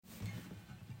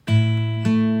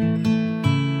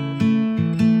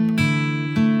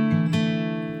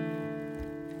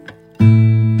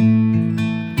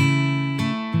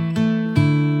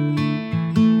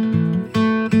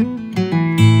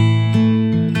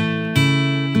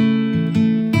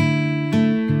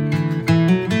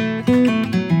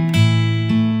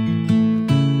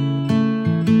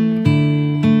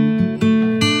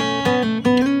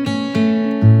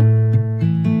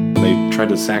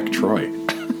sack Troy.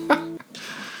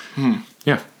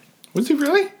 Yeah. Was he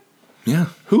really? Yeah.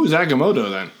 Who was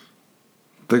Agamotto then?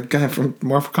 The guy from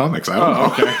Marvel Comics. I don't know.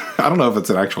 Okay. I don't know if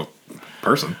it's an actual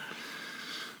person.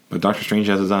 But Doctor Strange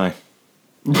has his eye.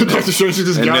 But Doctor Strange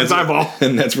just got his eyeball.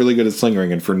 And that's really good at sling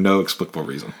ring, and for no explicable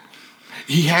reason.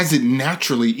 He has it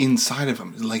naturally inside of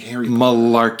him, like Harry Potter.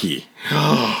 Malarkey.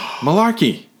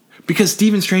 Malarkey. Because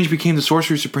Stephen Strange became the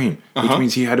Sorcerer Supreme, which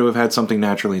means he had to have had something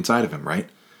naturally inside of him, right?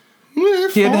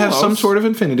 He had to have some sort of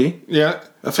infinity. Yeah.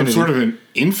 Affinity. Some sort of an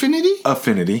infinity?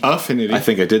 Affinity. Affinity. I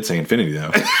think I did say infinity,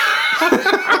 though.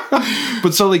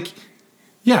 But so, like,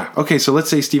 yeah. Okay, so let's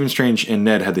say Stephen Strange and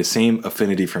Ned had the same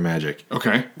affinity for magic.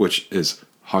 Okay. Which is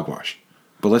hogwash.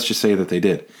 But let's just say that they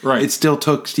did. Right. It still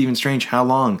took Stephen Strange how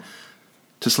long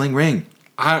to sling ring?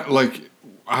 How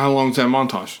long is that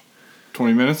montage?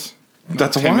 20 minutes?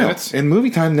 That's a 10 while. minutes? In movie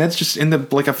time, Ned's just in a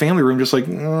family room, just like,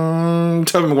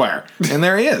 Tobey Maguire. And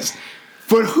there he is.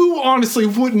 But who honestly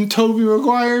wouldn't Tobey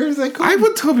Maguire if they could? I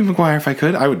would Tobey Maguire if I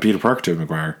could. I would Peter Parker Tobey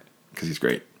Maguire because he's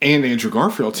great. And Andrew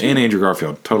Garfield, too. And Andrew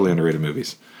Garfield. Totally underrated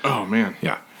movies. Oh, man.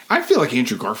 Yeah. I feel like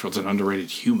Andrew Garfield's an underrated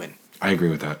human. I agree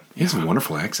with that. He has a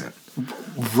wonderful accent.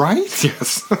 Right?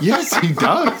 Yes. Yes, he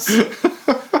does.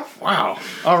 Wow.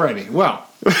 Alrighty. Well,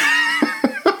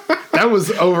 that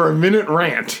was over a minute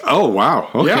rant. Oh, wow.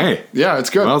 Okay. Yeah, it's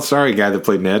good. Well, sorry, guy that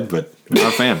played Ned, but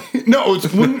not a fan. No,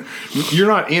 you're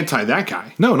not anti that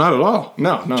guy. No, not at all.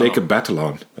 No. Jacob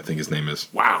Batalon, I think his name is.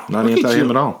 Wow. Not Look anti at you.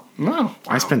 him at all. No. Wow.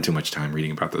 I spend too much time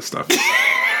reading about this stuff.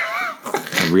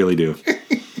 I really do.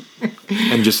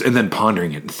 And then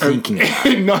pondering it and thinking about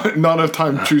it. not enough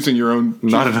time choosing your own.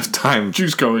 Not enough time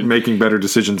juice going. Making better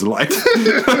decisions in life.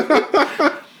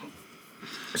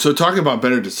 So talking about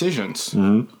better decisions.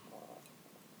 Mm-hmm.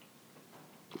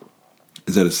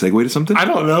 Is that a segue to something? I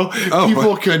don't know.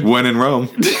 People could. When in Rome.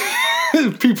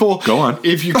 People. Go on.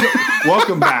 If you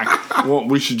welcome back. Well,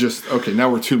 we should just. Okay, now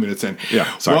we're 2 minutes in.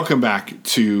 Yeah. Sorry. Welcome back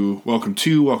to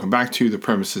The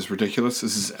Premise is Ridiculous.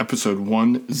 This is episode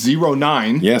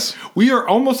 109. Yes. We are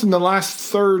almost in the last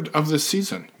third of this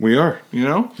season. We are. You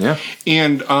know? Yeah.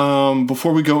 And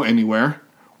before we go anywhere,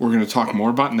 we're going to talk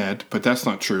more about Ned, but that's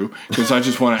not true because I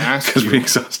just want to ask you. Because we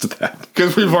exhausted that.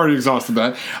 Because we've already exhausted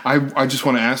that. I just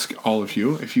want to ask all of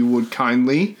you if you would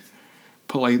kindly,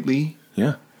 politely,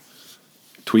 yeah,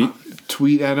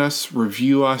 tweet at us,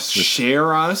 review us,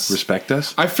 share us, respect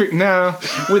us. that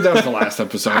was the last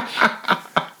episode.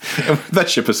 That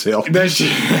ship has sailed.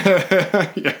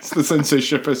 Yes, the Sensei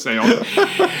ship has sailed.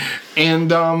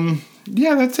 And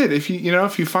yeah, that's it. If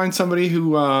you find somebody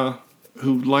who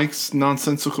likes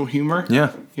nonsensical humor,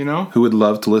 yeah, who would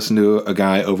love to listen to a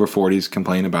guy over 40s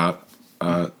complain about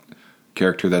a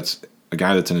character that's a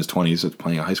guy that's in his 20s that's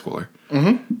playing a high schooler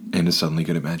and is suddenly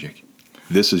good at magic.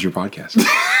 This is your podcast.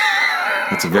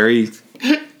 It's a very,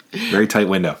 very tight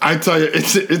window. I tell you,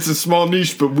 it's a small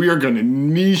niche, but we are going to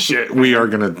niche it. We're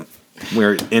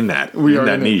in that. We're in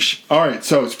that niche. All right.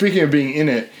 So speaking of being in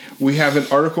it, we have an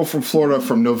article from Florida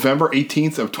from November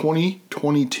 18th of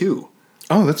 2022.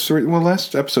 Oh, that's right. Well,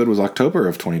 last episode was October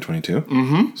of 2022.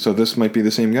 Mm-hmm. So this might be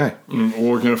the same guy.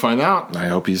 We're going to find out. I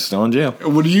hope he's still in jail.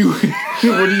 How do you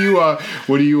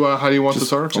want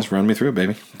this article? Just run me through it,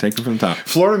 baby. Take it from the top.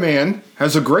 Florida man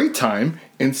has a great time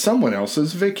in someone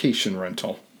else's vacation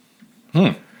rental.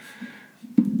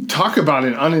 Talk about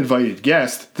an uninvited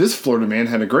guest. This Florida man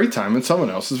had a great time in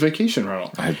someone else's vacation rental.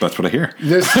 That's what I hear.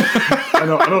 I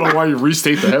don't know why you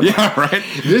restate the headline. Yeah, right.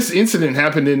 This incident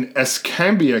happened in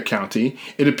Escambia County.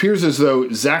 It appears as though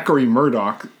Zachary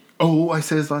Murdoch. Oh, I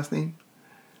said his last name?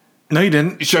 No, you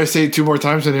didn't. Should I say it 2 more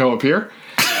times and he'll appear?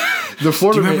 The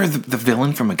Florida. Do you remember the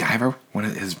villain from MacGyver?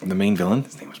 The main villain?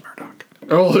 His name was Murdoch.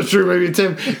 Oh, that's true. Maybe it's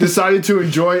him. Decided to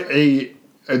enjoy a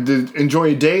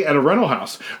day at a rental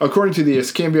house. According to the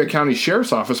Escambia County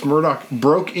Sheriff's Office, Murdoch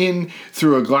broke in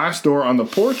through a glass door on the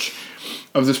porch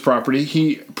of this property.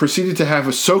 He proceeded to have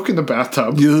a soak in the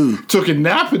bathtub, took a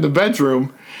nap in the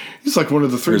bedroom. He's like one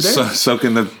of the three days. Soak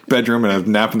in the bedroom and a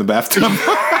nap in the bathtub.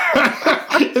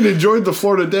 And enjoyed the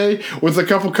Florida day with a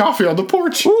cup of coffee on the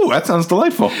porch. Ooh, that sounds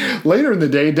delightful. Later in the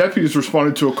day, deputies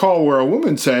responded to a call where a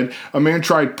woman said a man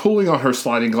tried pulling on her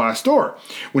sliding glass door.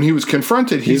 When he was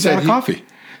confronted, he said coffee.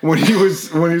 When he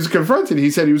was confronted,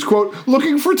 he said he was, quote,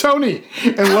 looking for Tony,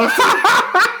 and left.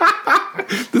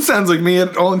 This sounds like me at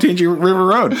Olentangy River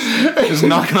Road, just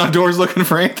knocking on doors looking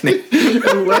for Anthony,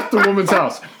 and left the woman's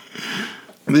house.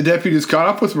 The deputies caught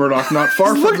up with Murdoch not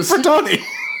far from the scene. Tony.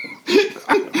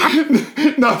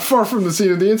 Not far from the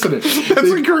scene of the incident. That's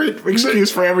a great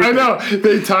excuse for everything. I know.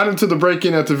 They tied him to the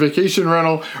break-in at the vacation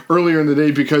rental earlier in the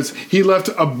day because he left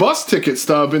a bus ticket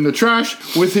stub in the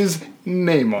trash with his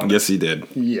name on it. Yes, he did.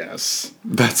 Yes.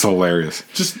 That's hilarious.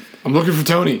 Just, I'm looking for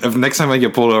Tony. If next time I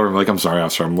get pulled over, I'm like, I'm sorry,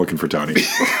 officer, I'm looking for Tony.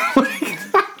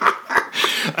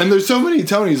 And there's so many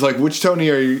Tonys. Like, which Tony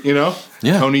are you, you know?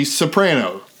 Yeah. Tony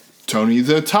Soprano. Tony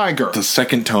the Tiger. The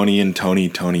second Tony and Tony.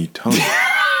 The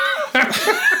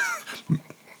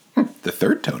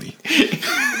third Tony.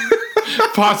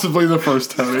 Possibly the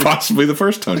first Tony. Possibly the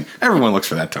first Tony. Everyone looks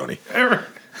for that Tony.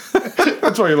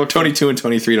 That's why you look. Tony 2 and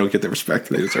Tony 3 don't get the respect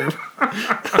they deserve.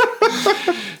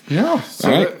 Yeah. So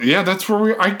right. that's where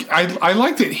we. I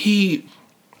like that he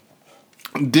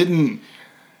didn't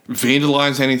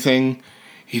vandalize anything.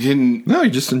 He didn't. No, he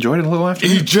just enjoyed it a little after.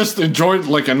 He just enjoyed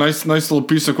like a nice little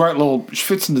piece of quiet, little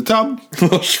schwitz in the tub,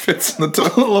 little schwitz in the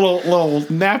tub, little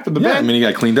nap in the bed. I mean, he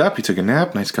got cleaned up. He took a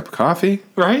nap. Nice cup of coffee.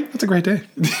 Right. That's a great day.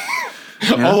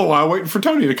 All the while waiting for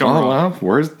Tony to come. Oh wow,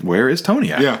 where is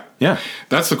Tony at? Yeah.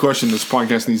 That's the question this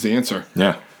podcast needs to answer.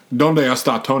 Yeah. Donde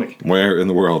está Tony? Where in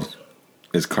the world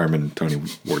is Carmen Tony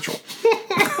Warchel?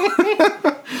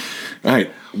 All right.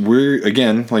 We're,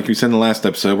 again, like we said in the last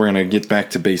episode, we're going to get back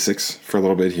to basics for a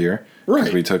little bit here.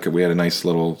 Right. We had a nice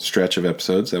little stretch of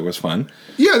episodes that was fun.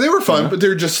 Yeah, they were fun, but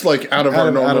they're just like out of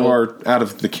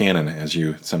the canon, as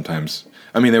you sometimes.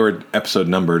 I mean, they were episode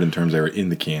numbered in terms they were in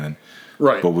the canon.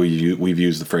 Right. But we've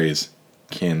used the phrase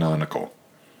canonical.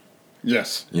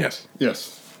 Yes. Yes.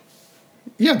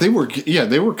 Yeah, they were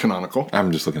canonical.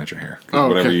 I'm just looking at your hair. Oh,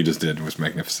 whatever okay. you just did was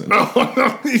magnificent. Oh,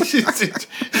 no.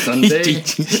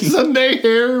 Sunday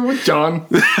hair with John.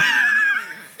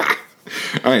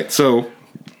 All right, so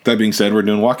that being said, we're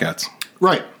doing walkouts.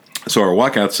 Right. So our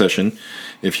walkout session,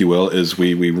 if you will, is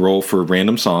we roll for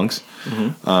random songs,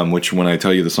 which when I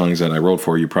tell you the songs that I rolled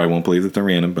for, you probably won't believe that they're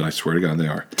random, but I swear to God they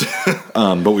are.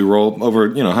 But we roll over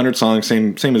 100 songs,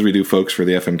 same as we do, folks, for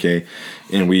the FMK,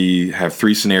 and we have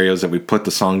 3 scenarios that we put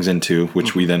the songs into,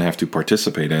 which we then have to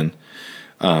participate in,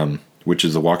 which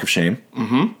is the Walk of Shame,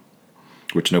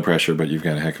 which no pressure, but you've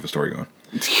got a heck of a story going.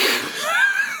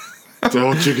 The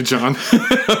old Chicken John.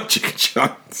 Chicken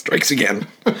John strikes again.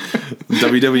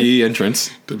 WWE entrance.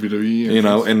 WWE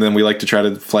entrance. And then we like to try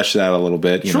to flesh that a little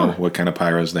bit. You Sure. know, what kind of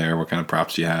pyro's there, what kind of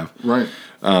props do you have. Right.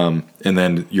 And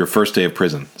then your first day of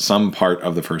prison. Some part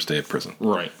of the first day of prison.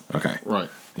 Right. Okay.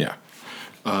 Right. Yeah.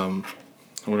 I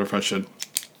wonder if I should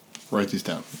write these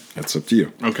down. That's up to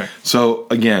you. Okay. So,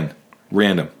 again,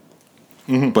 random.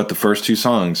 But the first 2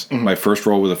 songs, my first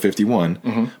roll was a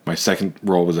 51. My second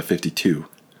roll was a 52.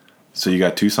 So you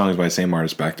got 2 songs by the same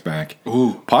artist back to back.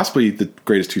 Ooh. Possibly the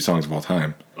greatest 2 songs of all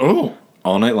time. Oh.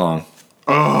 All Night Long.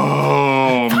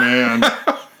 Oh, man.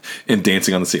 And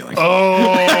Dancing on the Ceiling.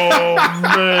 Oh,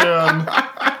 man.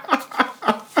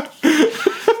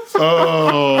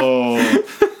 Oh.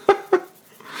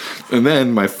 And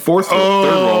then my third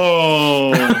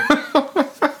roll.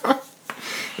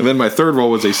 And then my third roll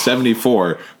was a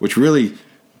 74, which really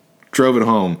drove it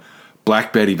home.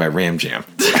 Black Betty by Ram Jam.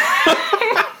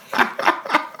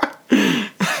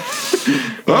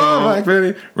 Oh, Black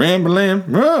Betty, Ram-a-lam,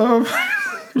 oh.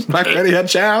 Black Betty had a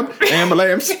child,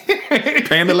 ambulance,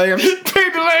 panda lambs.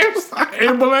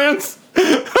 Ambulance.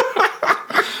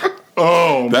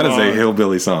 Oh, That is a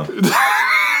hillbilly song.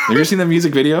 Have you ever seen that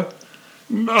music video?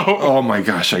 No. Oh my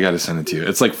gosh, I gotta send it to you.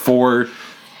 It's like 4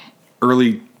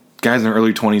 early guys in their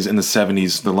early 20s, in the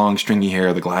 70s, the long stringy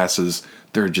hair, the glasses.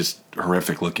 They're just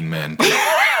horrific looking men.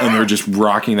 And they're just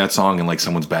rocking that song in like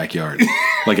someone's backyard,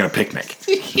 like at a picnic.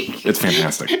 It's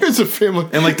fantastic. It's a family.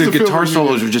 And like the guitar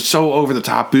solos are just so over the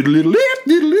top.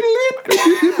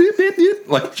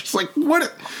 Like, just like,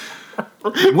 what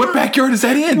backyard is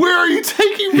that in? Where are you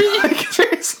taking me? Like,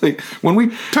 seriously. When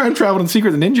we time traveled in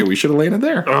Secret the Ninja, we should have landed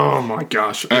there. Oh my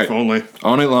gosh. If only.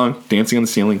 All Night Long, Dancing on the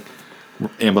Ceiling,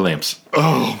 Amber Lamps.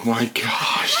 Oh my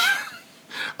gosh.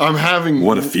 I'm having.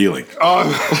 What a feeling.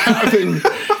 I'm having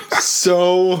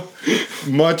so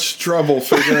much trouble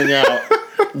figuring out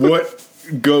what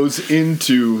goes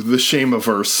into the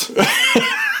Shame-averse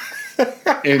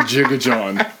and Jigga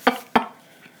John.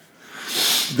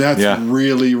 That's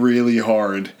really, really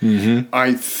hard. Mm-hmm.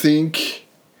 I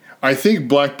think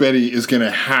Black Betty is going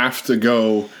to have to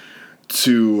go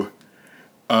to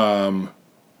my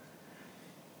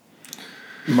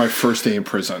first day in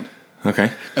prison.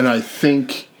 Okay. And I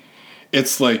think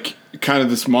it's like kind of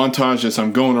this montage as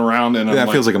I'm going around, and that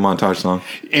feels like a montage song.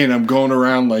 And I'm going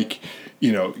around like,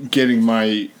 getting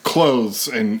my clothes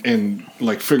and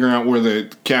like figuring out where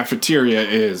the cafeteria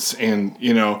is, and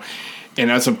and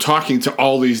as I'm talking to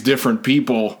all these different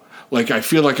people, like I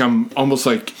feel like I'm almost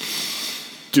like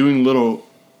doing little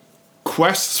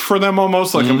quests for them,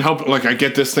 almost like I'm helping. Like I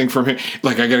get this thing from him.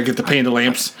 Like I gotta get the panda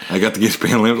lamps. I got to get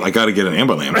panda lamps. I got to get an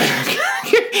amber lamp.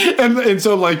 and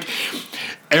so like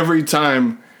every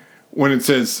time when it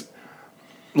says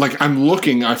like I'm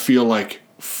looking, I feel like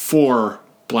for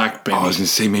Black Betty. Oh, I was gonna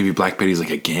say maybe Black Betty's like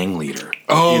a gang leader.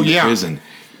 Oh, in yeah. prison.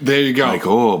 There you go. Like,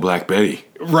 oh, Black Betty.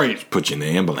 Right. Put you in the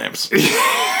ambulance.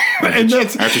 And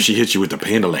that's after she hits you with the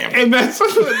panda lamp. And that's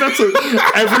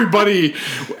everybody.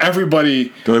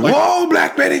 They're like, whoa,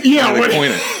 Black Betty. Yeah, they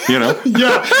point it, you know.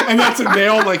 Yeah, and that's it. They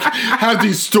all like have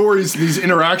these stories, these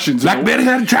interactions. Black Betty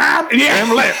had a tribe. Yeah,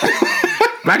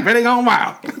 Black Betty gone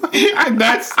wild. And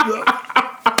that's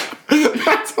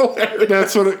hilarious.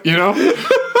 That's what you know.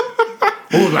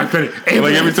 Oh, Black Betty!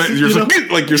 Like every time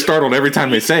you're startled every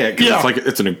time they say it because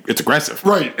it's like it's aggressive,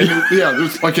 right? And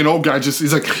there's like an old guy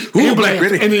he's like, ooh, Black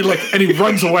Betty, and he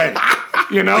runs away,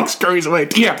 you know, like scurries away.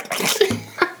 Yeah,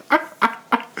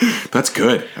 that's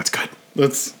good. That's good.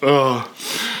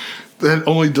 That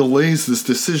only delays this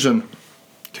decision.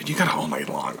 Dude, you got all night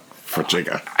long for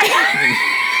Jigga.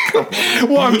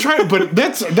 Well, I'm trying, but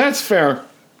that's fair.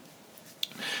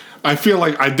 I feel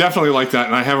like I definitely like that,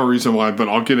 and I have a reason why, but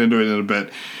I'll get into it in a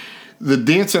bit. The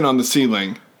dancing on the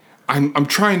ceiling, I'm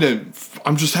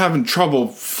just having trouble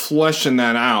fleshing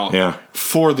that out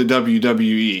for the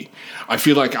WWE. I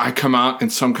feel like I come out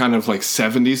in some kind of like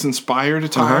 70s inspired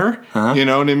attire, you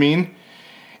know what I mean?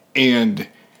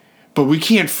 But we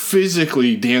can't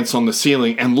physically dance on the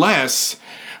ceiling unless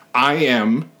I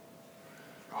am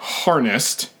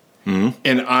harnessed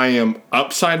and I am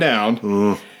upside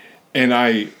down. And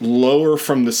I lower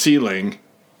from the ceiling,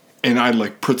 and I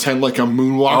like pretend like I'm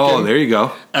moonwalking. Oh, there you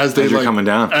go. As you're coming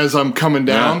down. As I'm coming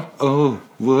down. Yeah. Oh,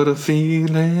 what a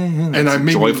feeling! And it's a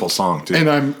joyful song too. And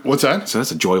I'm what's that? So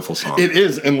that's a joyful song. It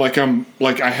is, and like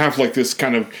I have like this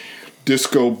kind of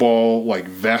disco ball like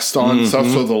vest on and stuff,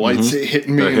 so the lights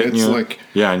hitting me, and it's like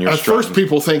and you're at first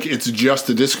people think it's just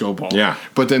a disco ball. Yeah,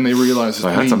 but then they realize it's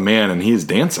that's a man, and he's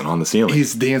dancing on the ceiling.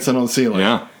 He's dancing on the ceiling.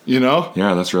 Yeah, you know.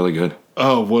 Yeah, that's really good.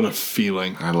 Oh, what a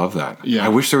feeling. I love that. Yeah. I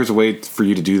wish there was a way for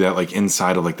you to do that like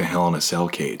inside of like the Hell in a Cell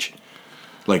cage.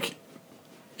 Like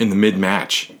in the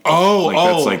mid-match.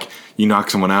 That's like you knock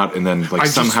someone out and then like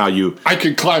I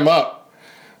could climb up.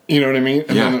 You know what I mean?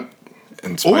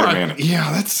 And Spider-Man.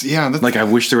 That's like I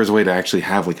wish there was a way to actually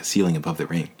have like a ceiling above the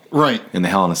ring. Right. And the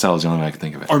Hell in a Cell is the only way I can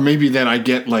think of it. Or maybe then I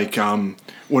get like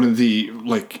one of the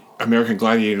like American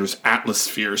Gladiators Atlas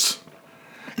spheres.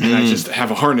 And I just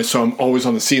have a harness, so I'm always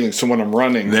on the ceiling. So when I'm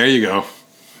running, there you go.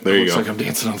 There you go. Looks like I'm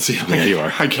dancing on the ceiling. Yeah, you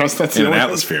are. I guess that's in the an only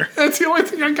atmosphere. That's the only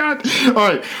thing I got. All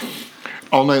right,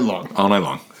 all night long. All night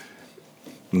long.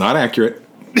 Not accurate.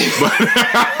 But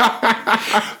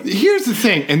here's the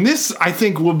thing, and this I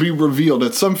think will be revealed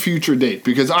at some future date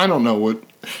because I don't know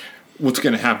what's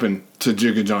going to happen to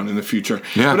Jigga John in the future.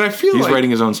 Yeah, but I feel he's like writing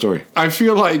his own story. I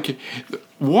feel like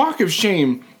Walk of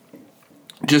Shame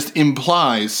just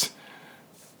implies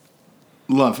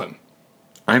loving.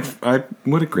 I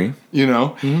would agree. You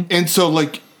know? Mm-hmm. And so,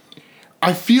 like,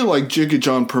 I feel like Jigga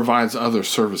John provides other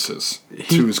services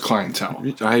to his clientele.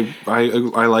 I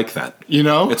like that. You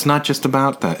know? It's not just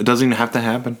about that. It doesn't even have to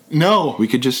happen. No. We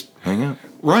could just hang out.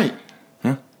 Right.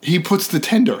 Yeah. He puts the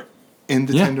tender in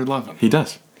the tender loving. He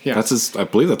does. Yeah. That's I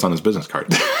believe that's on his business card.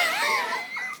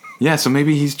 Yeah, so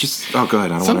maybe he's just... Oh,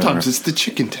 good. Sometimes it's the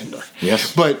chicken tender.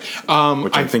 Yes. But...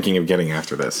 which I'm thinking of getting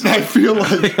after this. I feel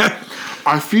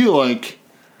like...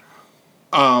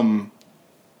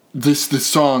 This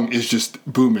song is just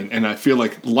booming, and I feel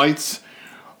like lights,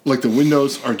 like the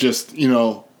windows are just, you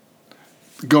know,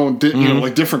 going, you know,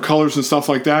 like different colors and stuff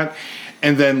like that.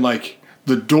 And then, like,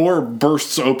 the door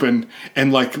bursts open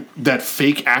and like that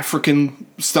fake African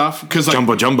stuff because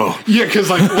like jumbo yeah, because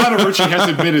like Lionel Richie has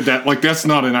admitted that like that's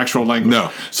not an actual language.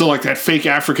 No, so like that fake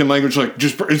African language like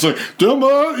just it's like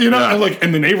jumbo, you know,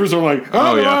 and the neighbors are like you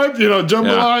know,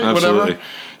 jambalaya, whatever.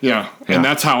 Yeah, and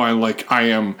that's how I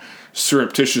am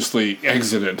surreptitiously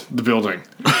exited the building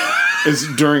is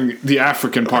during the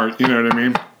African part. You know what I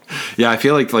mean? Yeah, I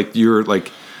feel like you're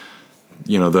like.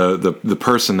 You know, the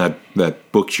person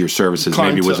that booked your services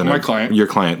maybe was your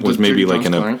client was maybe like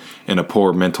in a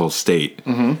poor mental state,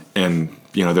 and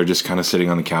you know they're just kind of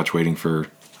sitting on the couch waiting for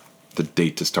the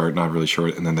date to start, not really sure,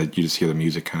 and then you just hear the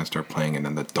music kind of start playing, and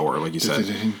then the door, like you said,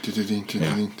 you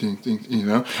know,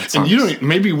 and you don't.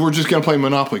 Maybe we're just gonna play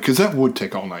Monopoly because that would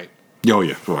take all night. Oh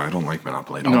yeah, well, I don't like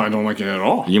Monopoly at all. No, I don't like it at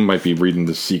all. You might be reading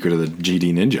The Secret of the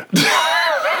GD Ninja.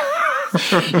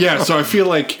 Yeah, so I feel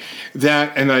like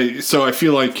that, and I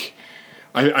feel like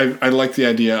I like the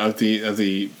idea of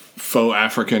the faux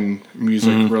African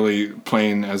music really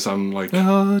playing as I'm like,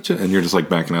 and you're just like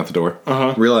backing out the door,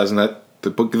 realizing that the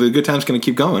good time's going to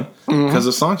keep going because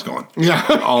the song's going,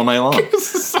 all night long.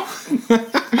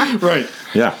 Right?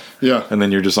 Yeah. Yeah. And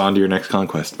then you're just on to your next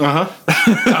conquest. Oh,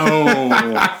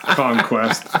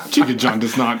 conquest. Jigga John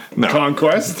does not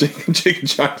conquest.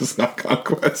 Jigga John does not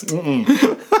conquest.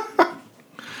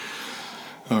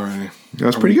 All right. That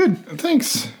was pretty good.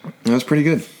 Thanks. That was pretty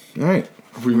good. All right.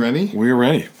 Are we ready? We are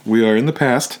ready. We are in the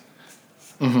past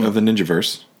of the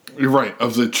Ninjaverse. You're right.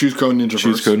 Of the Choose Code Ninjaverse.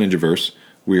 Choose Code Ninjaverse.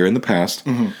 We are in the past.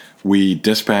 We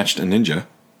dispatched a ninja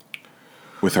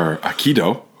with our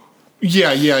Aikido.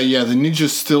 Yeah. The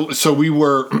ninja's still... So we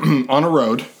were on a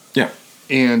road. Yeah.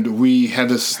 And we had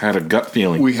this... Had a gut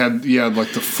feeling. We had,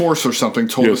 like the Force or something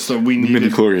told us that we needed...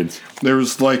 Midi-chlorians. There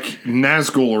was like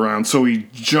Nazgul around, so we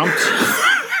jumped...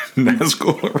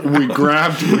 Nazgul. We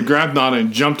grabbed Nana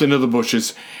and jumped into the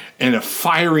bushes, and a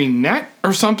fiery net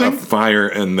or something. A fire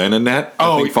and then a net.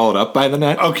 I think followed up by the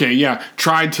net. Okay, yeah.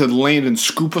 Tried to land and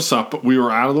scoop us up, but we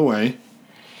were out of the way.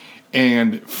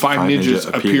 And five ninjas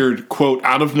appeared, quote,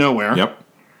 out of nowhere. Yep.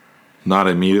 Not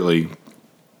immediately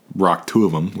rocked two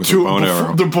of them with a bow and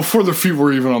arrow. Before their feet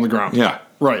were even on the ground. Yeah.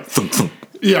 Right. Thump, thump.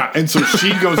 Yeah, and so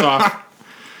she goes off.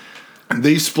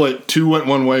 They split. Two went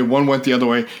one way, one went the other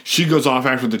way. She goes off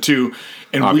after the two,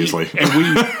 and obviously,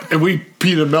 we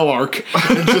Peter Millark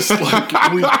and just like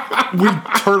we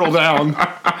turtle down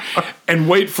and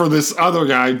wait for this other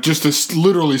guy just to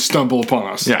literally stumble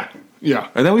upon us. Yeah.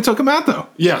 And then we took him out though.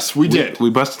 Yes, we did. We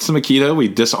busted some Aikido. We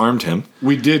disarmed him.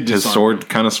 We did. His sword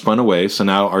kind of spun away. So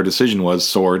now our decision was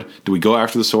sword. Do we go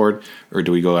after the sword or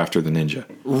do we go after the ninja?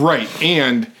 Right,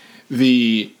 and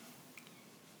the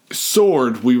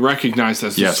sword we recognized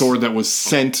as the sword that was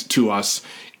sent to us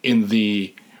in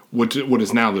the what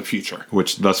is now the future,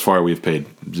 which thus far we've paid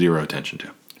zero attention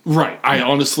to. Right. I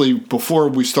honestly, before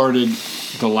we started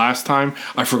the last time,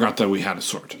 I forgot that we had a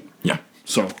sword. Yeah.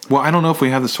 So well, I don't know if we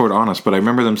had the sword on us, but I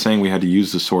remember them saying we had to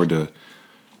use the sword to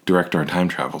direct our time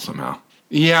travel somehow.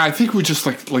 Yeah, I think we just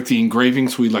like the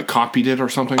engravings, we like copied it or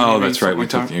something. Oh, maybe, that's right. We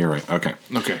took. You're right. Okay.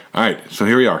 All right. So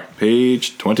here we are,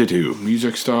 page 22.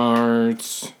 Music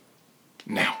starts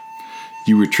now.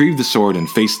 You retrieve the sword and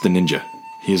face the ninja.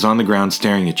 He is on the ground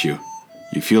staring at you.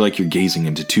 You feel like you're gazing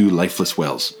into two lifeless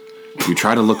wells. You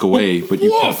try to look away, but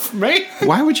you... Woof, man!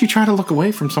 Why would you try to look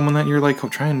away from someone that you're, like,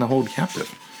 trying to hold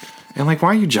captive? And, like, why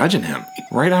are you judging him?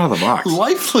 Right out of the box.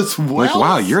 Lifeless wells? Like,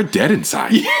 wow, you're dead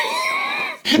inside.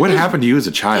 What happened to you as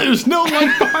a child? There's no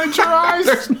light behind your eyes.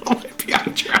 There's no light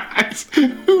behind your eyes.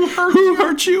 Who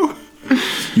hurt you?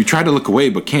 You try to look away,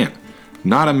 but can't.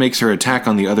 Nada makes her attack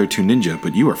on the other two ninja,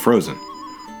 but you are frozen.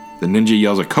 The ninja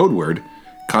yells a code word,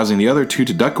 causing the other two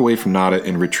to duck away from Nada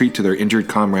and retreat to their injured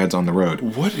comrades on the road.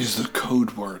 What is the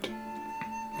code word?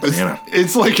 Banana.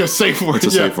 It's like a safe word. It's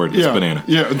a safe word. It's banana.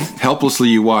 Yeah. Helplessly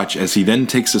you watch as he then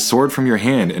takes a sword from your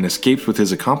hand and escapes with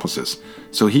his accomplices.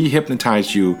 So he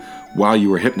hypnotized you while you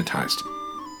were hypnotized.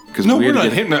 No, we're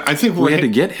not hypnotized. I think we had to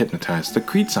get hypnotized. The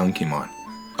Creed song came on.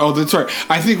 Oh, that's right.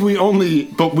 I think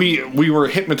we were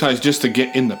hypnotized just to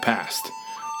get in the past.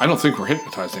 I don't think we're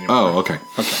hypnotized anymore. Oh, okay.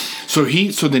 So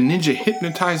the ninja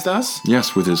hypnotized us?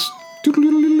 Yes, with his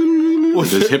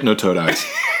hypnotoad eyes.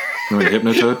 Remember the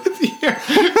hypnotoad?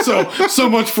 Yeah. So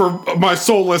much for my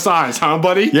soulless eyes, huh,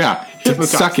 buddy? Yeah.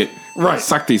 Hypnotized. Suck it. Right.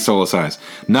 Suck these soulless eyes.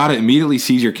 Nada immediately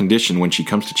sees your condition when she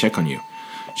comes to check on you.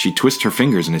 She twists her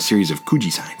fingers in a series of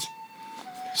Kuji signs.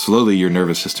 Slowly, your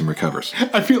nervous system recovers.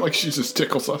 I feel like she just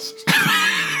tickles us.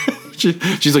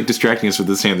 She's like distracting us with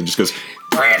this hand that just goes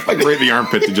like right in the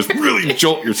armpit to just really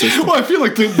jolt your system. Well, I feel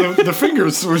like the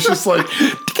fingers was just like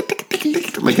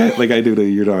like I do to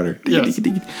your daughter. Yes.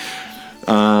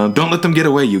 Don't let them get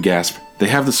away, you gasp. They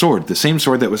have the sword, the same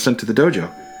sword that was sent to the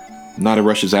dojo. Nada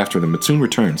rushes after them, but soon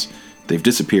returns. They've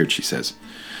disappeared, she says.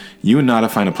 You and Nada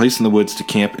find a place in the woods to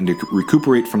camp and to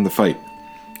recuperate from the fight.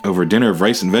 Over a dinner of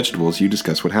rice and vegetables, you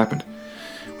discuss what happened.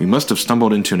 We must have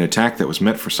stumbled into an attack that was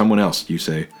meant for someone else, you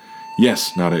say.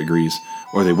 Yes, Nada agrees,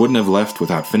 or they wouldn't have left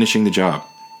without finishing the job.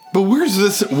 But where's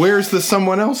the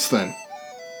someone else then?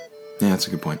 Yeah, that's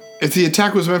a good point. If the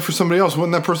attack was meant for somebody else,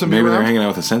 wouldn't that person be around? Maybe they're hanging out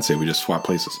with a sensei. We just swap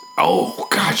places. Oh,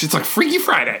 gosh, it's like Freaky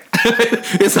Friday.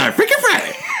 It's not Freaky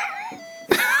Friday.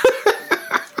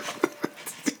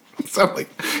 Sound like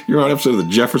you're on an episode of The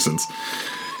Jeffersons.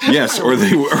 Yes, or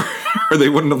they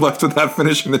wouldn't have left without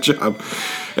finishing the job.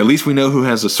 At least we know who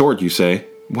has the sword, you say.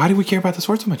 Why do we care about the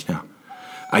sword so much now?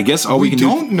 I guess all we can do...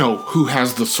 We don't know who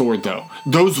has the sword, though.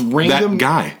 Those random... That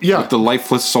guy with the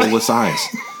lifeless, soulless eyes.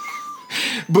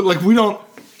 But, like, we don't...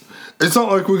 It's not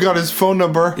like we got his phone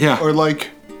number. Yeah. Or,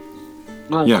 like...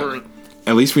 Yeah.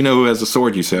 At least we know who has the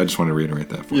sword, you say. I just want to reiterate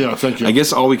that for you. Yeah, thank you. I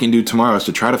guess all we can do tomorrow is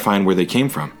to try to find where they came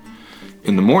from.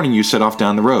 In the morning, you set off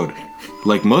down the road.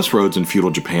 Like most roads in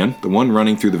feudal Japan, the one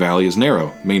running through the valley is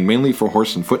narrow, made mainly for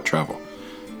horse and foot travel.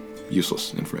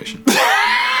 Useless information.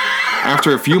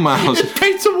 After a few miles... It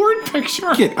paints a word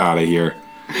picture. Get out of here.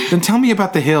 Then tell me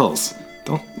about the hills.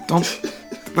 Don't...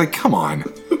 Like, come on.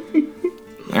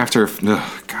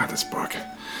 God, this book.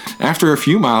 After a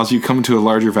few miles, you come to a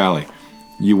larger valley.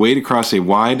 You wade across a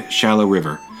wide, shallow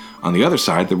river. On the other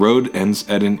side, the road ends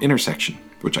at an intersection,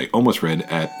 which I almost read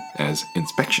as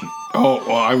inspection. Oh,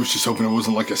 well, I was just hoping it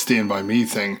wasn't like a Stand By Me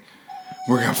thing.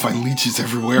 We're going to find leeches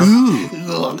everywhere.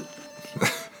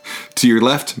 To your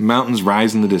left, mountains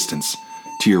rise in the distance.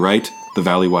 To your right, the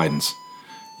valley widens.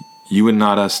 You and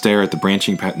Nada stare at the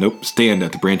branching path. Nope, stand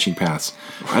at the branching paths.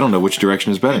 I don't know which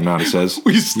direction is better, Nada says.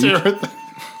 We stare at them.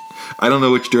 I don't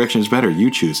know which direction is better. You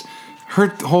choose. Her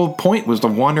whole point was to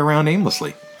wander around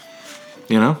aimlessly.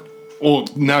 You know? Well,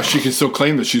 now she can still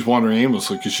claim that she's wandering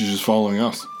aimlessly because she's just following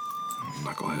us.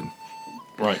 Knucklehead.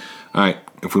 Right. All right.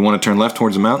 If we want to turn left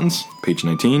towards the mountains, page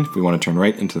 19. If we want to turn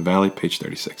right into the valley, page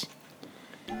 36.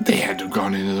 They had to have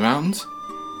gone into the mountains.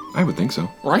 I would think so.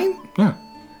 Right? Yeah.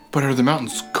 But are the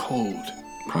mountains cold?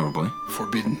 Probably.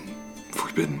 Forbidden?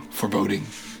 Foreboding?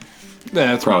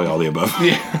 That's probably all the above.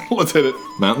 Yeah, let's hit it.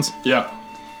 Mountains? Yeah.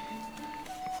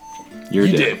 You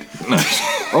did.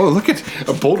 Oh, look at...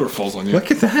 A boulder falls on you.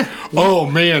 Look at that. Oh,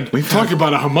 man. Talk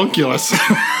about a homunculus.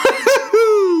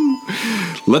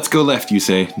 Let's go left, you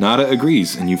say. Nada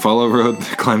agrees, and you follow a road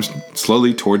that climbs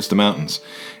slowly towards the mountains.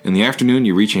 In the afternoon,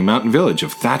 you reach a mountain village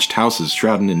of thatched houses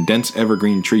shrouded in dense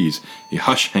evergreen trees. A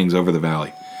hush hangs over the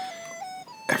valley.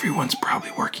 Everyone's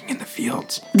probably working in the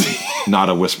fields.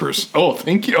 Nada whispers. Oh,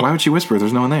 thank you. Why would she whisper?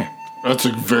 There's no one there. That's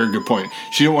a very good point.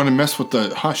 She didn't want to mess with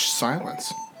the hush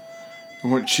silence.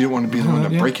 She didn't want to be the one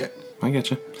to break it. I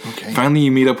get you. Okay. Finally,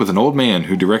 you meet up with an old man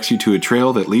who directs you to a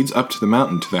trail that leads up to the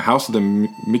mountain to the house of the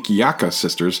Mikiyaka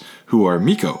sisters, who are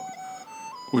Miko.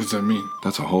 What does that mean?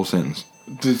 That's a whole sentence.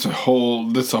 That's a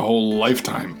whole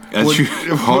lifetime.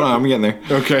 Hold on, I'm getting there.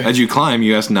 Okay. As you climb,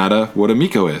 you ask Nada what a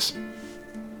Miko is.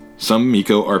 Some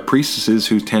Miko are priestesses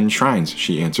who tend shrines,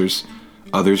 she answers.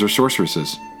 Others are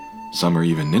sorceresses. Some are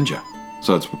even ninja.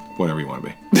 So it's whatever you want to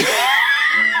be.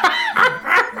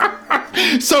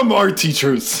 Some are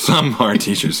teachers. Some are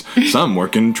teachers. Some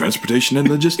work in transportation and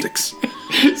logistics.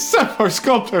 Some are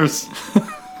sculptors.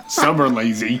 Some are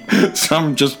lazy.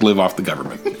 Some just live off the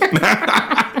government.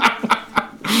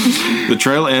 The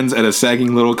trail ends at a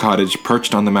sagging little cottage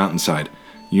perched on the mountainside.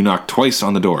 You knock twice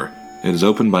on the door. It is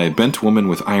opened by a bent woman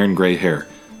with iron gray hair.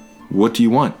 What do you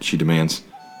want? She demands.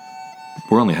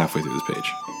 We're only halfway through this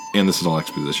page. And this is all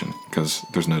exposition, because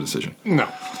there's no decision. No.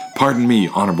 Pardon me,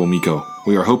 Honorable Miko.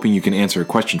 We are hoping you can answer a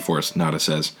question for us, Nada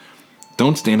says.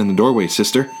 Don't stand in the doorway,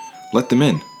 sister. Let them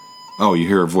in. Oh, you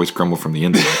hear her voice grumble from the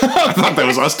inside. I thought that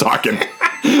was us talking.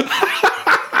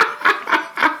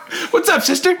 What's up,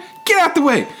 sister? Get out the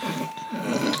way.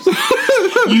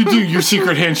 You do your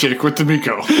secret handshake with the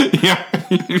Miko. Yeah.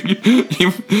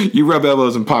 You rub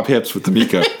elbows and pop hips with the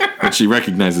Miko, and she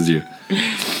recognizes you.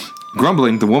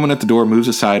 Grumbling, the woman at the door moves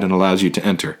aside and allows you to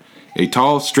enter. A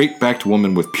tall, straight-backed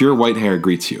woman with pure white hair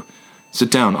greets you.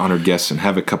 Sit down, honored guests, and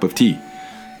have a cup of tea.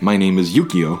 My name is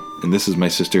Yukio, and this is my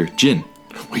sister, Jin.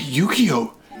 Wait,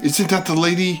 Yukio? Isn't that the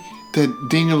lady that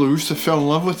Daniel LaRusso fell in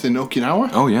love with in Okinawa?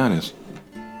 Oh, yeah, it is.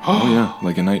 Oh, yeah,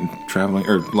 like a knight in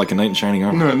shining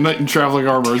armor. No, knight in traveling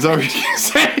armor. Is that what you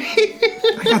say?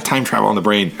 I got time travel on the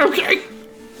brain. Okay.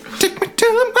 Take me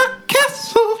to my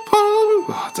castle.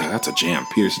 Oh, that's a jam.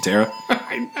 Peter Cetera.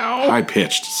 I know.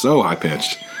 High-pitched. So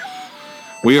high-pitched.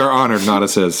 We are honored, Nada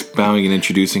says, bowing and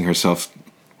introducing herself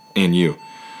and you.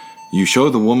 You show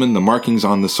the woman the markings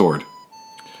on the sword.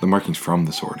 The markings from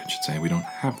the sword, it should say. We don't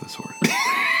have the sword.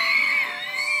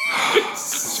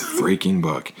 It's a freaking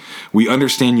book. We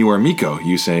understand you are Miko,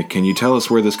 you say. Can you tell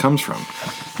us where this comes from?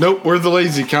 Nope, we're the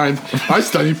lazy kind. I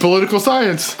studied political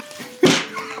science.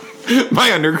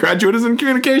 My undergraduate is in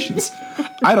communications.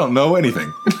 I don't know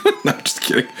anything. No, just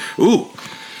kidding. Ooh.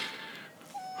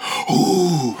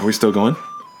 Are we still going?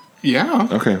 Yeah.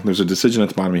 Okay, there's a decision at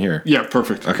the bottom here. Yeah,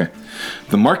 perfect. Okay.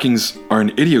 The markings are an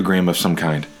ideogram of some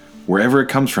kind. Wherever it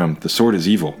comes from, the sword is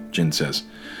evil, Jin says.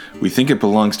 We think it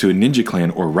belongs to a ninja clan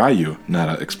or Ryu,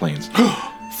 Nada explains.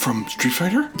 From Street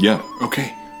Fighter? Yeah.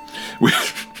 Okay.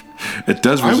 It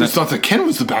does. I always thought that Ken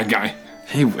was the bad guy.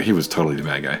 He was totally the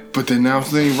bad guy. But then now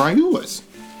it's the Ryu was.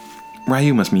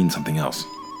 Ryu must mean something else.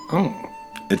 Oh.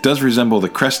 It does resemble the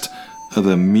crest of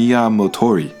the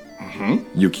Miyamotori,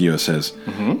 Yukio says.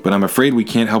 But I'm afraid we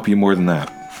can't help you more than that.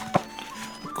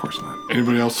 Of course not.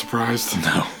 Anybody else surprised?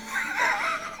 No.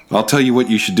 I'll tell you what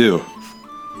you should do.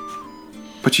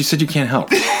 But you said you can't help.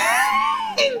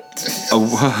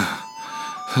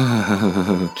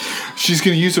 She's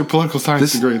going to use her political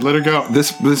science degree. Let her go.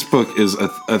 This book is a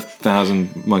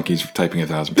 1,000 monkeys typing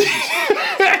 1,000 pages.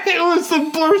 It was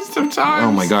the worst of times.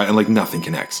 Oh my god, and like nothing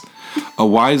connects. A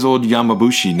wise old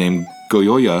Yamabushi named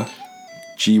Goyoya,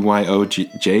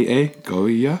 Gyoja,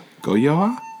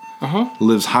 Goyoa,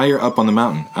 lives higher up on the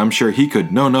mountain. I'm sure he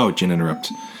could. No, Jin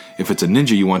interrupts. If it's a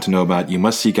ninja you want to know about, you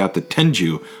must seek out the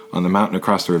Tenju on the mountain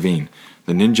across the ravine.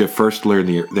 The ninja first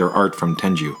learned their art from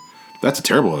Tenju. That's a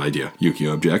terrible idea,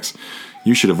 Yukio objects.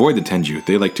 You should avoid the Tenju.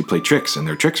 They like to play tricks, and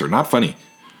their tricks are not funny.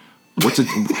 What's it?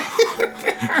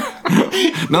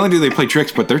 Not only do they play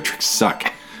tricks, but their tricks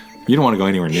suck. You don't want to go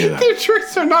anywhere near that. Their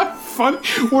tricks are not fun.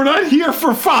 We're not here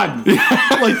for fun.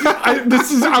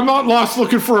 I'm not lost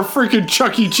looking for a freaking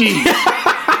Chuck E. Cheese.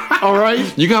 All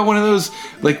right? You got one of those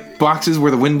like boxes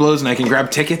where the wind blows and I can grab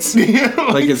tickets?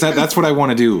 That's what I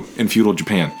want to do in feudal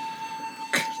Japan.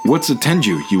 What's a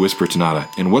Tenju, you whisper to Nada,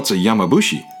 and what's a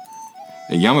Yamabushi?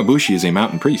 A Yamabushi is a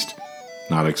mountain priest,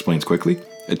 Nada explains quickly.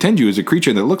 A Tenju is a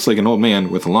creature that looks like an old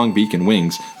man with a long beak and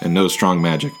wings and knows strong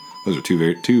magic. Those are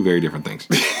two very different things.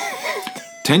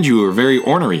 Tenju are very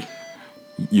ornery,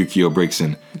 Yukio breaks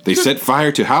in. They set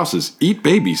fire to houses, eat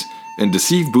babies, and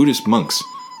deceive Buddhist monks.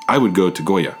 I would go to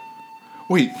Goya.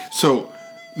 Wait, so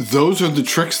those are the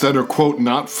tricks that are, quote,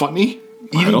 not funny?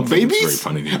 Eating I don't babies? think it's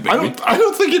very funny to eat baby. I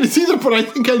don't think it is either, but I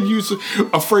think I'd use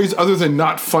a phrase other than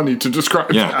not funny to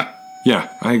describe that. Yeah,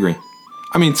 I agree.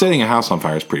 I mean, setting a house on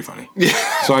fire is pretty funny. Yeah.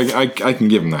 So I can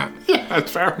give him that. Yeah,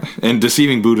 that's fair. And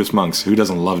deceiving Buddhist monks, who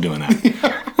doesn't love doing that?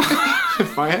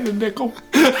 If I had a nickel.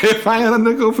 If I had a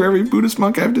nickel for every Buddhist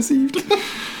monk I've deceived.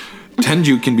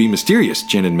 Tenju can be mysterious,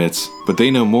 Jin admits, but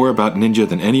they know more about ninja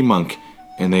than any monk,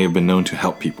 and they have been known to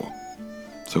help people.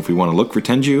 So if we want to look for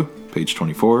Tenju, page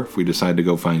 24. If we decide to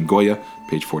go find Goya,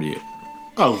 page 48.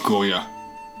 Oh, Goya.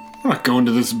 I'm not going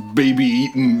to this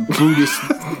baby-eating Buddhist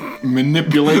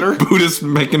manipulator. Buddhist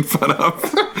making fun of.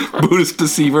 Buddhist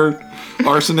deceiver.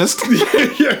 Arsonist.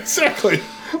 Yeah, exactly.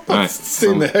 Let's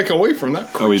stay the heck away from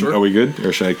that creature. Are we good?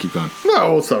 Or should I keep going?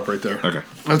 No, we'll stop right there. Okay.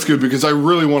 That's good because I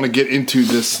really want to get into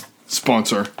this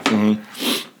sponsor.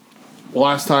 Mm-hmm.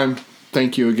 Last time,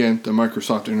 thank you again to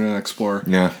Microsoft Internet Explorer.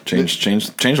 Yeah, change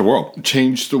the world.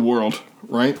 Changed the world,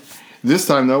 right? This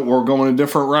time, though, we're going a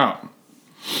different route.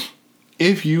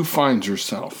 If you find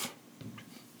yourself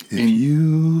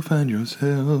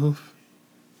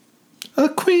a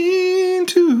queen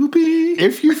to be.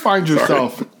 If you find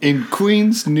yourself in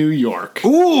Queens, New York.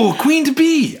 Ooh, queen to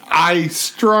be.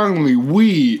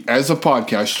 We as a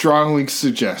podcast strongly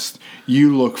suggest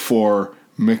you look for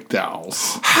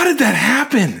McDowell's. How did that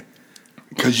happen?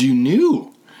 Because you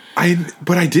knew.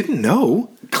 But I didn't know.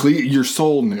 Your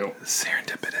soul knew.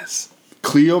 Serendipitous.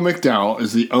 Cleo McDowell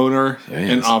is the owner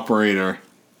and operator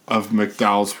of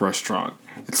McDowell's Restaurant.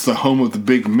 It's the home of the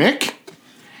Big Mick.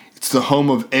 It's the home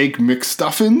of Egg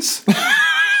McStuffins.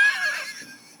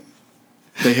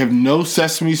 They have no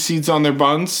sesame seeds on their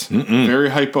buns. Very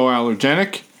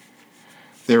hypoallergenic.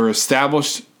 They were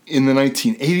established in the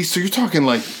 1980s. So you're talking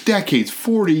like decades,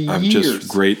 40 years. Just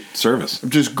great service.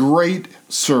 Just great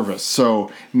service.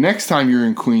 So next time you're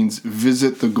in Queens,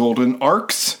 visit the Golden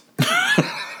Arcs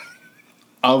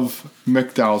of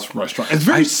McDowell's Restaurant. It's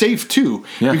very safe, too,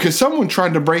 because someone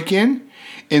tried to break in,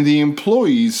 and the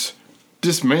employees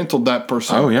dismantled that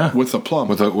person with a plum.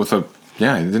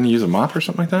 Didn't he use a mop or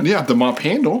something like that? Yeah, the mop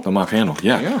handle.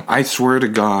 Yeah. I swear to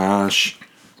gosh,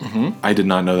 I did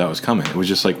not know that was coming. It was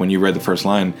just like when you read the first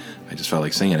line, I just felt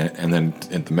like singing it, and then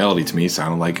the melody to me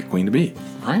sounded like a queen to be.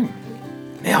 Right.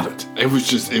 Nailed it. It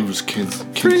was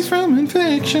Free from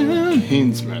infection.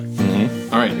 Kinsman.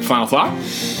 All right, final thought?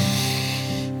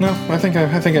 No, I think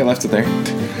I left it there.